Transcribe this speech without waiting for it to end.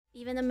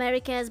Even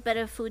America has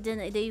better food than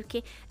the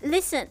UK.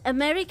 Listen,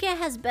 America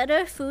has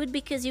better food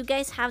because you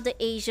guys have the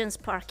Asians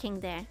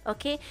parking there,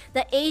 okay?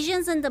 The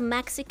Asians and the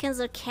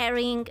Mexicans are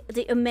carrying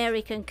the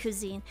American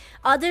cuisine.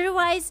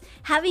 Otherwise,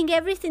 having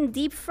everything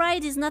deep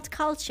fried is not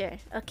culture,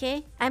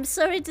 okay? I'm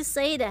sorry to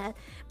say that,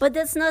 but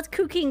that's not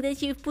cooking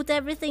that you put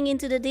everything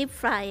into the deep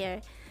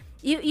fryer.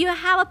 You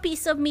have a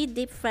piece of meat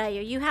deep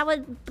fryer. You have a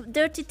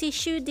dirty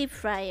tissue deep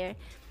fryer.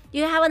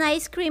 You have an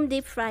ice cream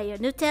deep fryer,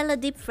 Nutella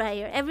deep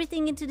fryer,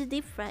 everything into the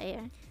deep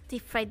fryer.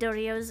 Deep fried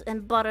Oreos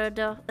and butter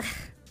though.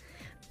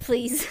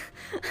 Please,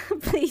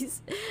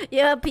 please. You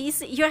have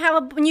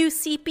a new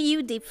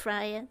CPU deep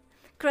fryer,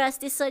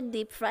 Krusty Sock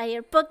deep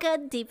fryer,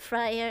 Pocket deep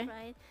fryer.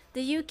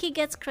 The UK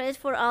gets credit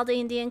for all the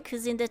Indian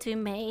cuisine that we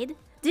made.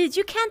 Dude,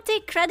 you can't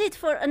take credit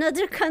for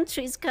another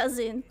country's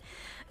cuisine.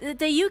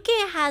 The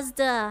UK has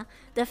the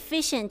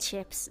fish and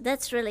chips.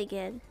 That's really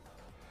good.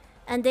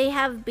 And they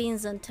have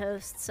beans on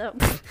toast, so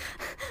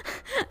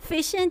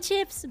fish and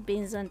chips,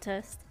 beans on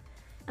toast.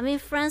 I mean,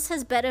 France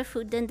has better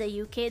food than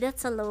the UK.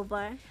 That's a low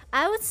bar.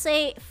 I would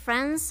say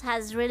France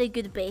has really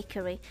good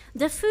bakery.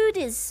 The food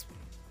is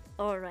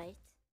alright.